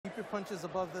your punches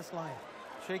above this line.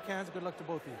 Shake hands. Good luck to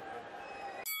both of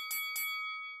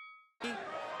you.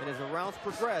 And as the rounds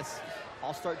progress,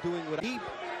 I'll start doing what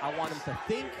I want him to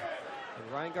think.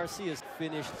 And Ryan Garcia is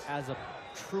finished as a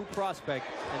true prospect,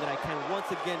 and then I can once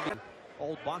again be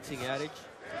old boxing adage.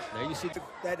 There you see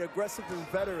that aggressive and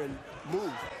veteran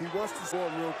move. He wants to score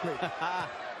real quick.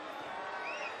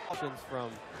 Options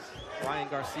from Ryan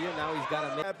Garcia. Now he's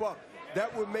got to make up.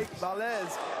 That would make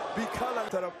Velez be kind of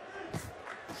set up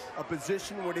a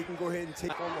position where they can go ahead and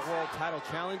take on the world title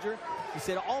challenger. He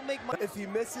said, "I'll make my." If he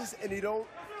misses and he don't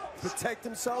protect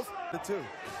himself, the two.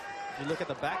 You look at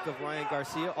the back of Ryan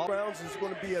Garcia. All rounds is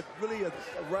going to be really a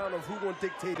round of who going to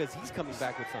dictate, because he's coming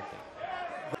back with something.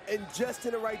 And just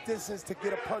in the right distance to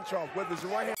get a punch off, whether it's the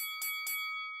right hand.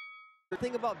 The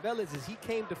thing about Velez is he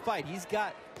came to fight. He's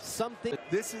got something.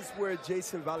 This is where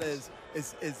Jayson Velez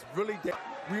is really dead.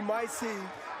 We might see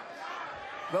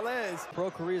Velez.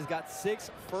 Pro career's got 6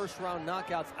 first-round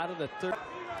knockouts out of the 3rd.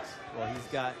 Well, he's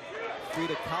got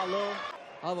Frida Kahlo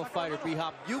of a fighter,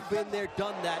 B-Hop. You've been there,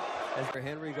 done that. As for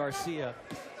Henry Garcia,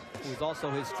 who's also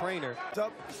his trainer.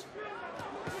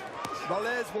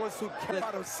 Velez wants to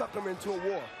try to suck him into a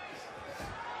war.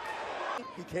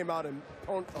 He came out in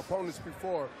opponents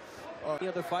before. The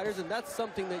other fighters, and that's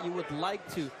something that you would like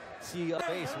to see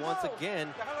face once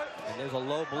again. And there's a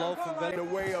low blow from Velez. In a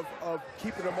way of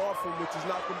keeping him off him, which is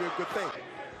not going to be a good thing.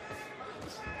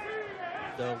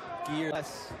 The gear.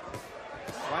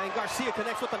 Ryan Garcia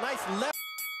connects with a nice left.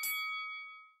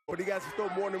 But he has to throw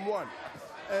more than one.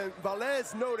 And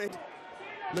Velez noted,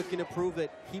 looking to prove that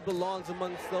he belongs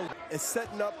amongst those. Is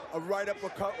setting up a right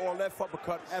uppercut or a left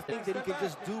uppercut. I think that he can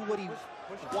just do what he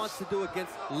wants to do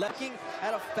against Lecking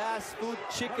at a fast food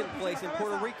chicken place in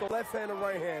Puerto Rico. Left hand and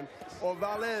right hand, or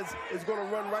Velez is going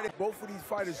to run right in. Both of these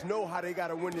fighters know how they got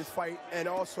to win this fight, and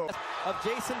also of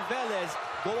Jayson Velez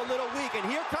go a little weak, and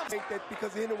here comes. I think that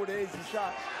because he hit him with an easy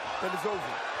shot, that it's over.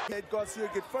 Let Garcia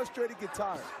get frustrated, get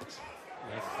tired.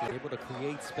 Yes, able to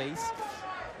create space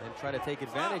and try to take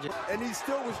advantage. And he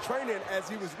still was training as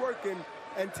he was working.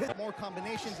 And more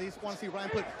combinations. They just want to see Ryan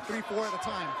put 3-4 at a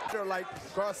time. They're like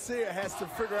Garcia has to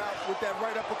figure out with that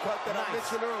right uppercut that I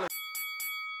mentioned earlier.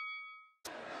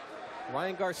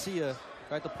 Ryan Garcia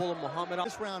tried to pull a Muhammad off.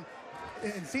 This round,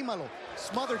 Encímalo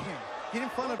smothered him. Get in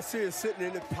front of Garcia sitting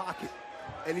in his pocket,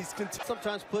 and he's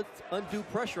sometimes puts undue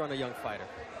pressure on a young fighter.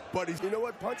 But you know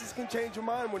what? Punches can change your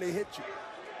mind when they hit you.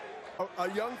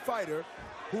 A young fighter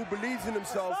who believes in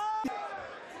himself.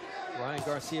 Ryan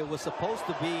Garcia was supposed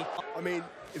to be. I mean,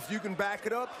 if you can back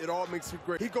it up, it all makes it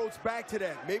great. He goes back to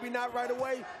that. Maybe not right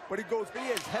away, but he goes. He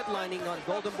is headlining on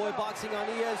Golden Boy Boxing on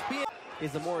ESPN.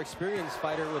 Is a more experienced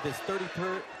fighter with his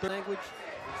 33rd language.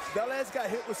 Velez got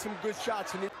hit with some good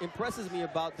shots. And it impresses me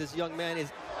about this young man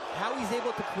is how he's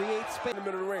able to create space in the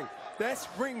middle of the ring. That's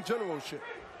ring generalship.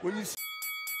 When you see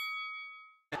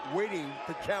waiting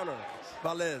to counter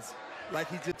Velez. Like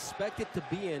he's expected to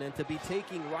be in and to be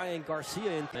taking Ryan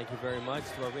Garcia in. Thank you very much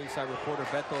to our ringside reporter,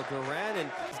 Beto Duran. And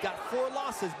he's got 4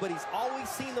 losses, but he's always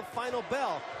seen the final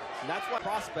bell. And that's why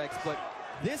prospects. But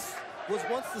this was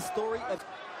once the story of.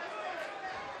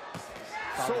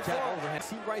 So far, overhand.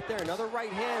 See right there, another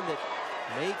right hand that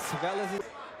makes Velez.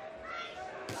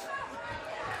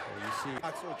 You see.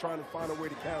 Axel trying to find a way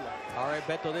to counter. All right,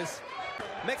 Beto, this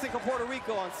Mexico-Puerto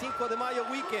Rico on Cinco de Mayo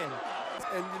weekend.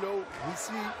 And, you know, we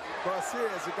see Garcia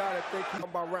as a guy that thinks he's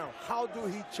by round. How do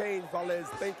he change Velez's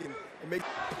thinking and make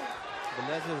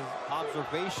Velez's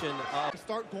observation of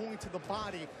start going to the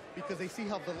body because they see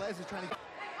how Velez is trying to.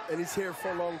 And he's here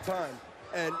for a long time.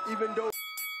 And even though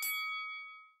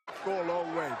go a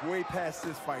long way past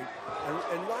this fight.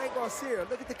 And Ryan Garcia,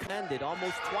 look at the commanded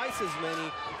almost twice as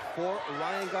many for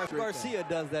Ryan Garcia. Garcia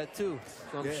does that too.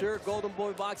 So I'm sure Golden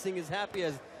Boy Boxing is happy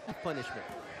as punishment.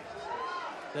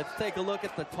 Let's take a look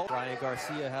at the total. Ryan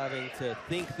Garcia having to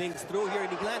think things through here,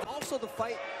 and he lands also the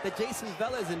fight that Jayson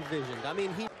Velez envisioned. I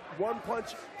mean, one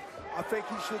punch, I think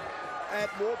he should add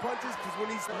more punches because when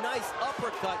he's nice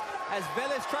uppercut as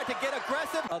Velez tried to get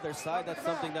aggressive. Other side, that's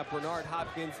something that Bernard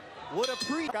Hopkins would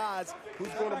appreciate. Guys who's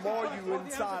going to maul you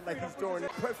inside like he's doing.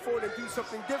 Press forward and do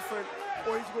something different,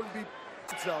 or he's going to be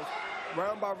himself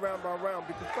round by round by round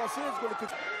because Garcia's going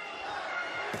to.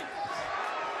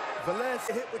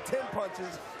 Velez hit with 10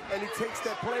 punches, and he takes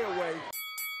that play away.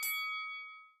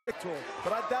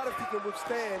 But I doubt if he can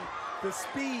withstand the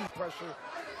speed pressure.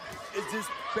 It's just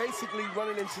basically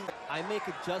running into. I make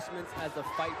adjustments as the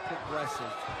fight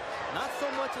progresses. Not so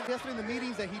much as yesterday in the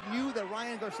meetings that he knew that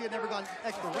Ryan Garcia had never gone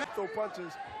extra rep. Throw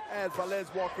punches as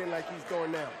Velez walk in like he's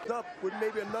doing now. Up with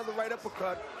maybe another right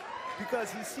uppercut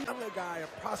because he sees a guy, a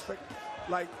prospect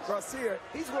like Garcia.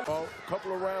 He's going a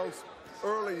couple of rounds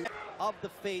early. Of the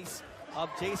face of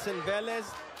Jayson Velez.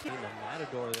 In the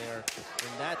matador there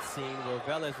in that scene where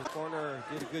Velez, the corner,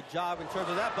 did a good job in terms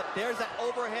of that, but there's that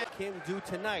overhead can do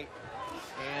tonight.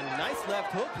 And nice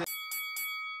left hook.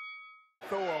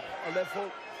 Throw a left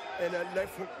hook in a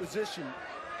left hook position.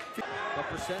 The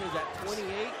percentage at 28.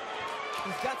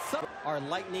 He's got some. Are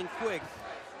lightning quick.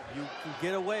 You can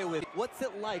get away with. What's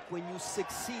it like when you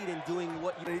succeed in doing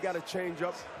what you... You got to change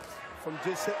up from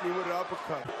just hitting me with an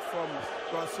uppercut. From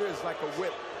Garcia is like a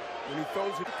whip. When he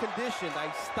throws it. Conditioned.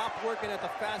 I stopped working at the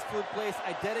fast food place.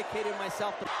 I dedicated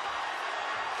myself to...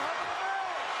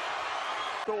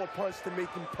 Throw a punch to make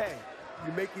him pay.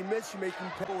 You make him miss, you make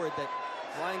him pay. Forward that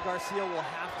Ryan Garcia will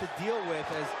have to deal with,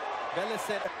 as Velez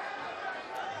said.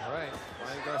 All right,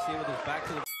 Ryan Garcia with his back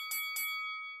to the...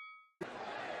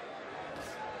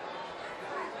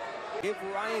 Give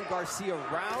Ryan Garcia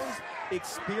rounds,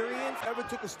 experience. Ever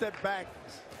took a step back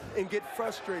and get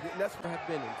frustrated, and that's what I've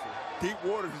been into. Deep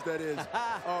waters, that is.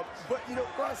 But, you know,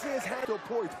 Garcia's handle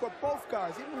points, but both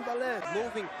guys, even Velez.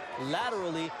 Moving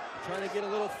laterally, trying to get a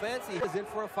little fancy. He's in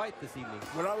for a fight this evening.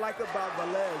 What I like about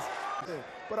Velez,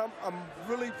 but I'm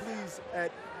really pleased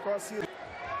at Garcia.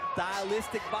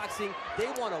 Stylistic boxing, they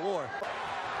want a war.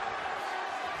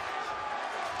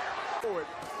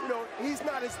 You know, he's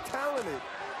not as talented.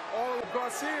 All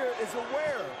Garcia is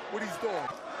aware what he's doing.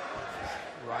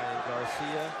 Ryan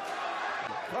Garcia.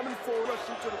 Coming forward,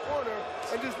 rushing to the corner,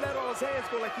 and just let all his hands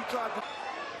go like he tried to.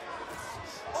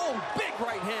 Oh, big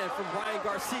right hand from Ryan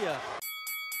Garcia.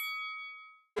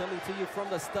 Coming to you from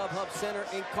the StubHub Center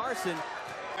in Carson,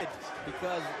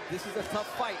 because this is a tough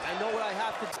fight. I know what I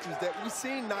have to do. That we've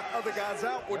seen knock other guys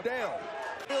out or down.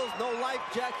 No life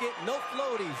jacket, no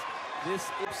floaties. This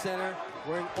center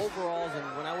wearing overalls, and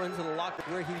when I went into the locker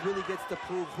where he really gets to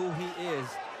prove who he is.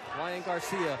 Ryan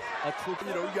Garcia, a true,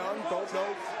 you know, young, don't know,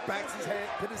 backs his hand,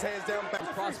 put his hands down, back.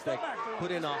 Prospect, put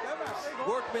in a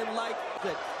workman-like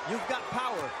that you've got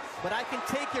power, but I can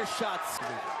take your shots.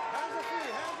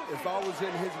 If I was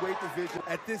in his weight division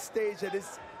at this stage of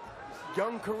his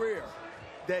young career,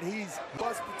 that he's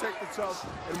must protect himself,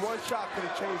 and one shot could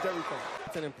have changed everything.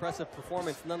 It's an impressive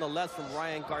performance nonetheless from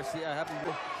Ryan Garcia.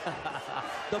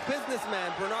 The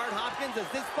businessman, Bernard Hopkins, as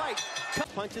this fight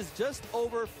punches just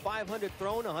over 500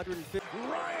 thrown, 150.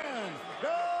 Ryan